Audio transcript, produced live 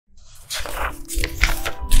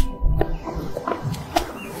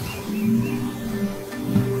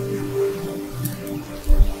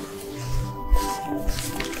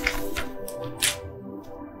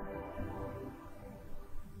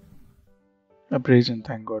I praise and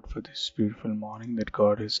thank God for this beautiful morning that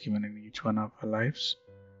God has given in each one of our lives.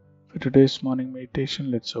 For today's morning meditation,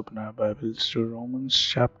 let's open our Bibles to Romans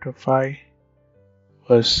chapter 5,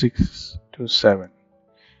 verse 6 to 7.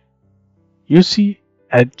 You see,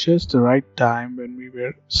 at just the right time when we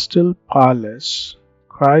were still powerless,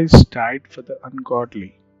 Christ died for the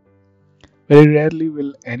ungodly. Very rarely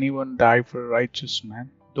will anyone die for a righteous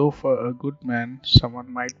man, though for a good man someone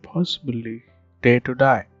might possibly dare to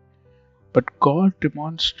die. But God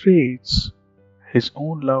demonstrates His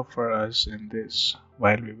own love for us in this: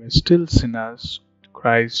 while we were still sinners,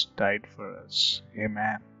 Christ died for us.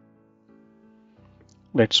 Amen.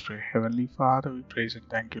 Let's pray. Heavenly Father, we praise and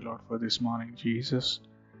thank you, Lord, for this morning, Jesus.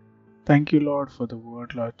 Thank you, Lord, for the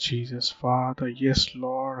word, Lord Jesus. Father, yes,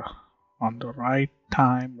 Lord, on the right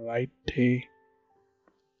time, right day,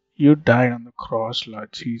 you died on the cross,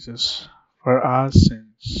 Lord Jesus, for our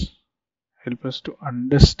sins. Help us to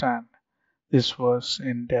understand this verse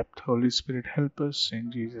in depth. Holy Spirit, help us.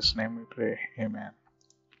 In Jesus' name we pray. Amen.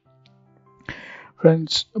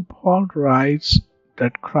 Friends, Paul writes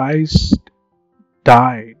that Christ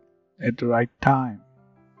died at the right time.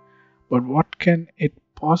 But what can it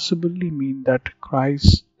possibly mean that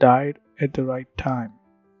Christ died at the right time?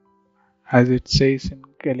 As it says in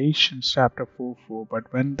Galatians chapter 4:4,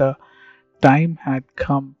 but when the time had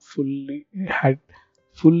fully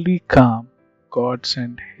come, God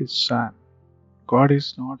sent his son. God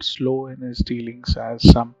is not slow in his dealings as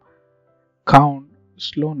some count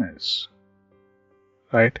slowness,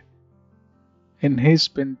 right? In his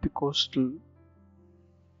Pentecostal,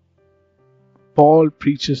 Paul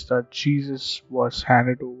preaches that Jesus was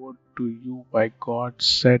handed over to you by God's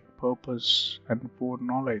set purpose and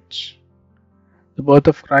foreknowledge. The birth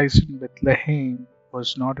of Christ in Bethlehem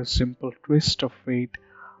was not a simple twist of fate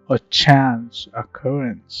or chance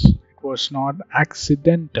occurrence. It was not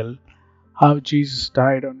accidental how Jesus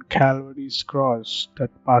died on Calvary's cross that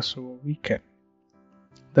Passover weekend.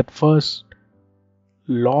 That first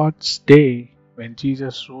Lord's Day when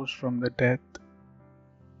Jesus rose from the dead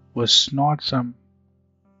was not some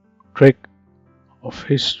trick of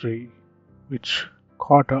history which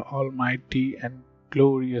caught our almighty and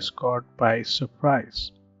glorious God by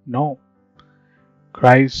surprise. No,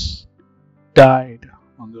 Christ died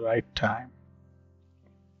on the right time.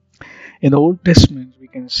 In the Old Testament, we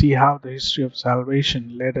can see how the history of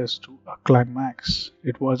salvation led us to a climax.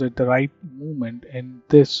 It was at the right moment in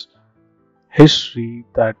this history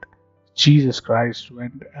that Jesus Christ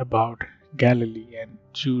went about Galilee and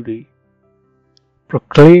Judea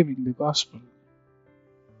proclaiming the gospel.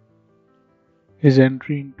 His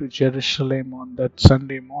entry into Jerusalem on that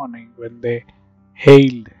Sunday morning when they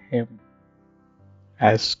hailed him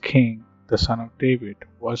as King, the Son of David,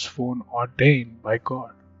 was foreordained by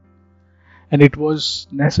God. And it was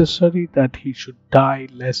necessary that he should die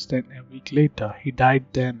less than a week later. He died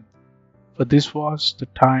then, for this was the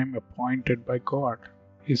time appointed by God.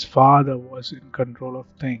 His Father was in control of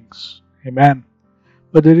things. Amen.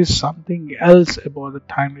 But there is something else about the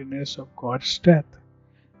timeliness of God's death.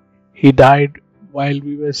 He died while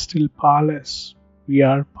we were still powerless. We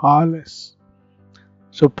are powerless.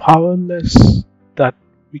 So powerless that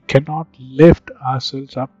we cannot lift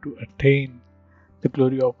ourselves up to attain the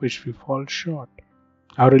glory of which we fall short.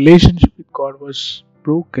 Our relationship with God was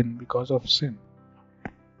broken because of sin.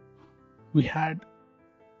 We had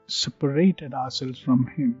separated ourselves from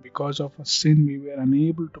Him. Because of a sin, we were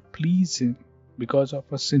unable to please Him. Because of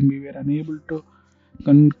a sin, we were unable to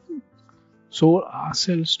console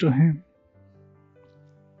ourselves to Him.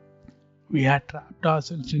 We had trapped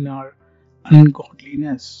ourselves in our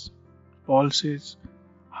ungodliness. Paul says,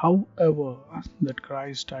 however, that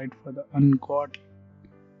Christ died for the ungodly.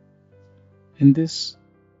 In this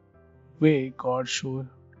way, God showed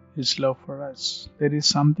His love for us. There is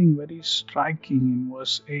something very striking in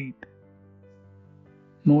verse 8.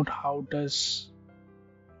 Note how does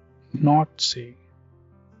not say,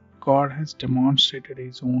 God has demonstrated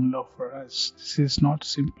His own love for us. This is not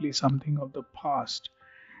simply something of the past.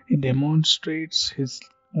 It demonstrates His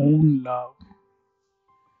own love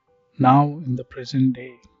now in the present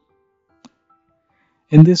day.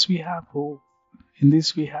 In this we have hope. In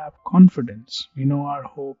this we have confidence. We know our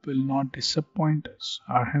hope will not disappoint us.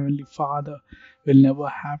 Our Heavenly Father will never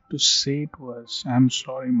have to say to us, I'm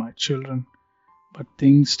sorry, my children, but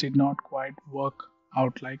things did not quite work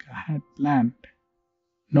out like I had planned.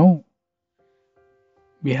 No.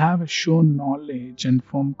 We have a sure knowledge and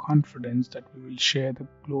firm confidence that we will share the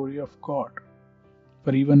glory of God.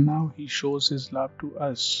 For even now He shows His love to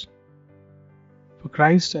us. For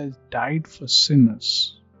Christ has died for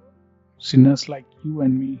sinners like you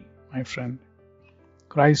and me, my friend.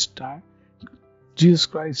 Christ Jesus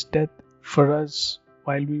Christ's death for us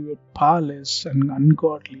while we were powerless and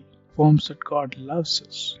ungodly forms that God loves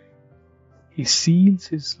us. He seals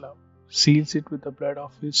His love, seals it with the blood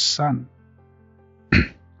of His Son.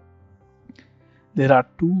 There are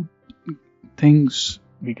two things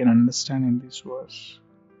we can understand in this verse: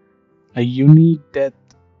 a unique death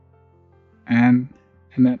and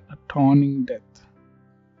an atoning death.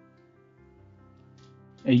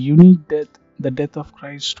 A unique death, the death of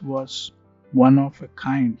Christ, was one of a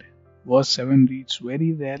kind. Verse 7 reads,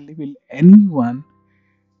 "Very rarely will anyone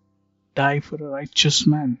die for a righteous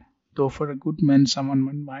man, though for a good man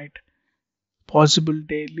someone might possible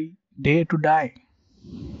daily dare to die."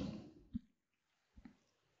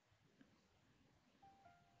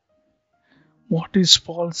 What is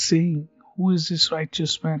Paul saying? Who is this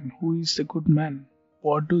righteous man? Who is the good man?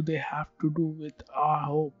 What do they have to do with our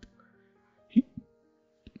hope?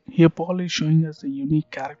 Here Paul is showing us the unique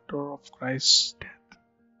character of Christ's death.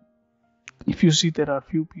 If you see, there are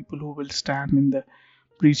few people who will stand in the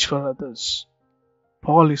breach for others.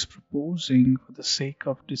 Paul is proposing, for the sake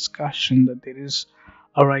of discussion, that there is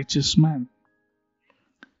a righteous man.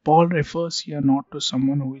 Paul refers here not to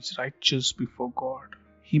someone who is righteous before God.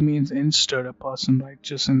 He means instead a person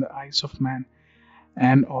righteous in the eyes of man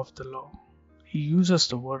and of the law. He uses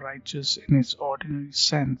the word righteous in its ordinary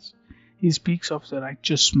sense. He speaks of the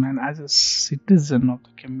righteous man as a citizen of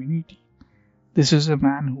the community. This is a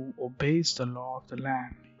man who obeys the law of the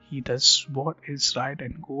land. He does what is right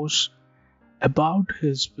and goes about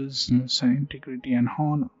his business in integrity and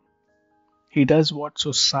honor. He does what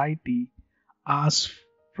society asks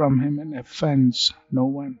from him and offends no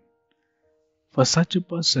one. For such a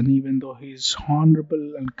person, even though he is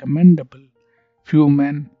honorable and commendable, few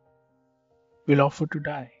men will offer to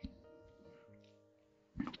die.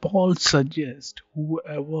 Paul suggests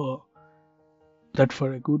whoever that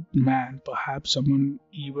for a good man, perhaps someone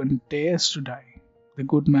even dares to die. The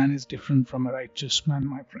good man is different from a righteous man,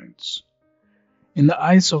 my friends. In the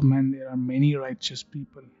eyes of men, there are many righteous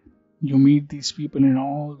people. You meet these people in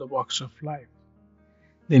all the walks of life.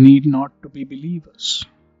 They need not to be believers.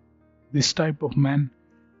 This type of man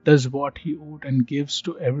does what he ought and gives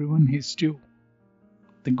to everyone his due.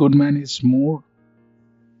 The good man is more,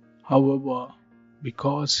 however,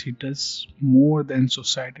 because he does more than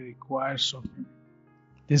society requires of him.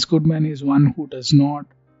 This good man is one who does not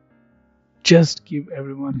just give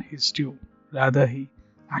everyone his due, rather he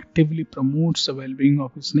actively promotes the well-being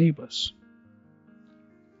of his neighbors.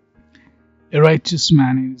 A righteous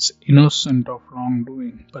man is innocent of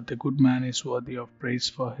wrongdoing, but the good man is worthy of praise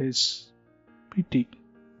for his pity.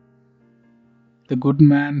 The good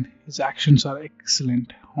man, his actions are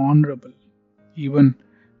excellent, honorable, even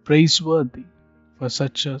praiseworthy. For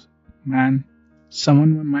such a man,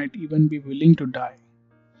 someone might even be willing to die.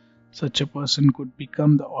 Such a person could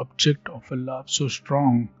become the object of a love so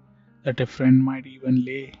strong that a friend might even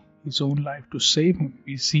lay his own life to save him.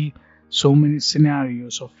 We see so many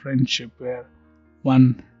scenarios of friendship where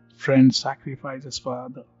one friend sacrifices for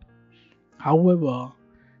other. However,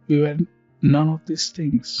 we were none of these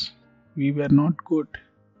things. We were not good.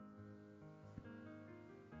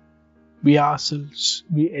 We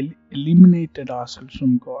eliminated ourselves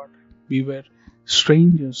from God. We were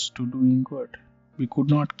strangers to doing good. We could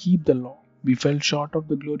not keep the law. We fell short of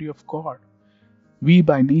the glory of God. We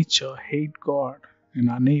by nature hate God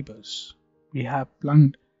and our neighbors. We have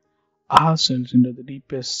plunged ourselves into the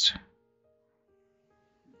deepest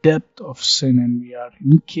depth of sin and we are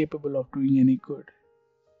incapable of doing any good.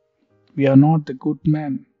 We are not the good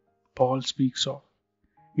man Paul speaks of.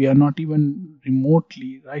 We are not even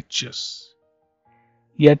remotely righteous.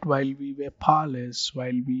 Yet while we were powerless,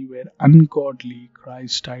 while we were ungodly,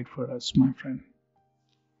 Christ died for us, my friend.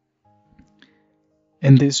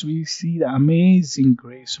 In this we see the amazing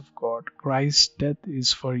grace of God. Christ's death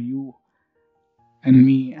is for you and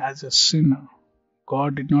me as a sinner.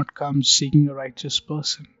 God did not come seeking a righteous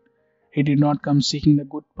person. He did not come seeking the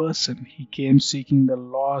good person. He came seeking the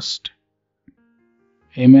lost.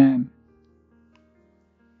 Amen.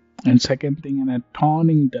 And second thing, an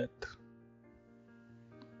atoning death.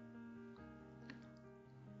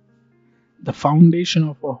 The foundation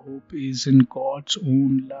of our hope is in God's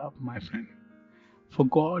own love, my friend. For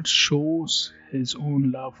God shows His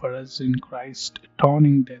own love for us in Christ's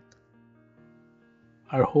atoning death.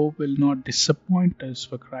 Our hope will not disappoint us,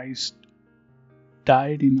 for Christ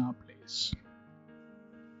died in our place.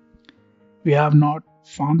 We have not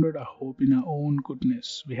founded our hope in our own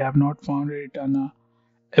goodness. We have not founded it on our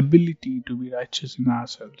ability to be righteous in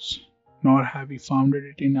ourselves, nor have we founded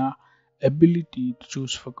it in our ability to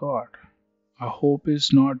choose for God. Our hope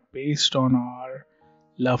is not based on our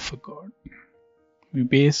love for God. We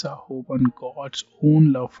base our hope on God's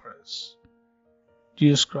own love for us.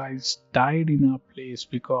 Jesus Christ died in our place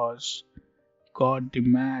because God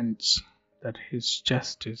demands that His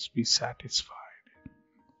justice be satisfied.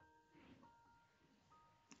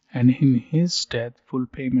 And in His death, full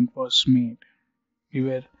payment was made. We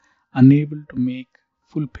were unable to make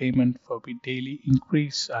full payment, for we daily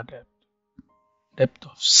increase our depth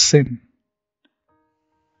of sin.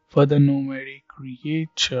 Further, no very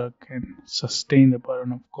creature can sustain the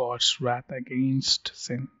burden of God's wrath against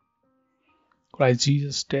sin. Christ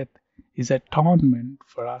Jesus' death is atonement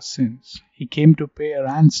for our sins. He came to pay a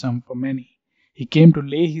ransom for many. He came to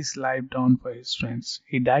lay His life down for His friends.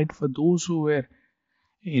 He died for those who were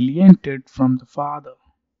alienated from the Father.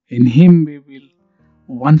 In Him we will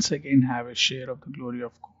once again have a share of the glory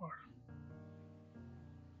of God.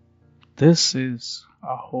 This is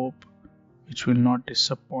a hope which will not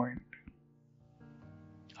disappoint.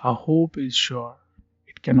 Our hope is sure.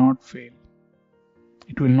 It cannot fail.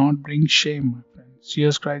 It will not bring shame, my friends.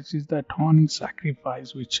 Jesus Christ is the atoning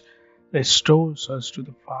sacrifice which restores us to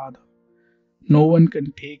the Father. No one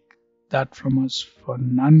can take that from us, for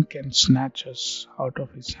none can snatch us out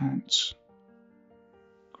of His hands.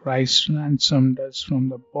 Christ ransomed us from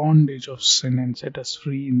the bondage of sin and set us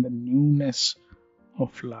free in the newness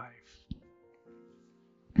of life.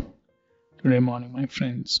 Today morning, my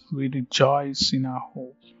friends, we rejoice in our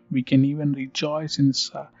hope. We can even rejoice in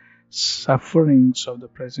the sufferings of the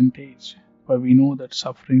present age, for we know that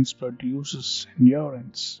sufferings produces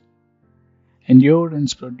endurance.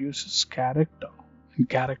 Endurance produces character, and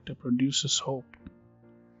character produces hope.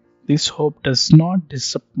 This hope does not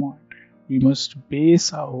disappoint. We must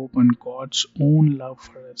base our hope on God's own love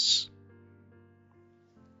for us.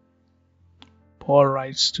 Paul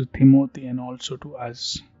writes to Timothy and also to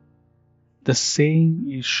us, "The saying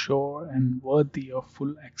is sure and worthy of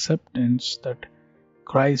full acceptance that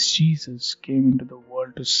Christ Jesus came into the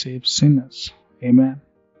world to save sinners." Amen.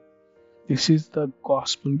 This is the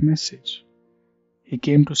gospel message. He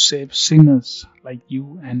came to save sinners like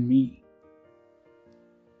you and me.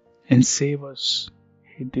 And save us,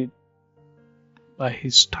 He did, by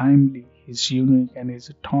His timely, His unique, and His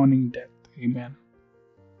atoning death. Amen.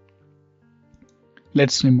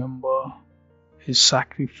 Let's remember His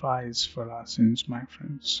sacrifice for our sins, my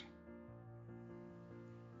friends.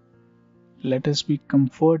 Let us be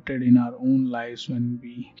comforted in our own lives when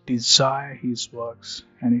we desire His works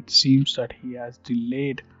and it seems that He has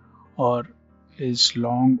delayed or is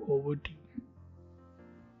long overdue.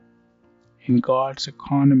 In God's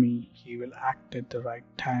economy, He will act at the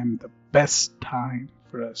right time, the best time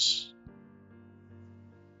for us.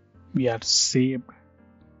 We are saved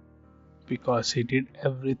because He did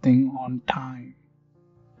everything on time.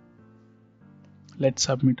 Let's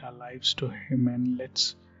submit our lives to Him and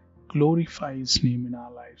let's glorify His name in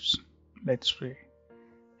our lives. Let's pray.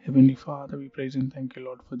 Heavenly Father, we praise and thank you,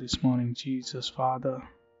 Lord, for this morning. Jesus, Father,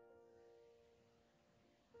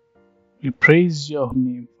 we praise your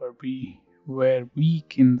name, for we were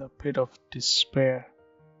weak in the pit of despair.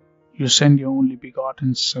 You sent your only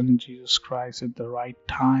begotten Son, Jesus Christ, at the right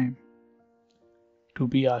time to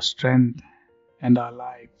be our strength and our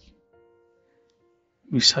life.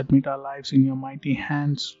 We submit our lives in your mighty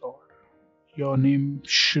hands, Lord. Your name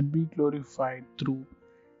should be glorified through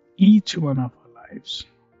each one of our lives.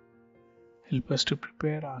 Help us to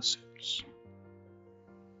prepare ourselves.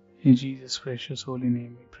 In Jesus' precious holy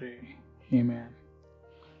name we pray. Amen.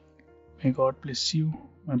 May God bless you,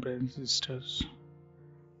 my brothers and sisters.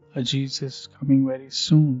 Jesus is coming very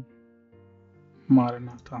soon.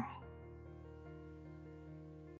 Maranatha.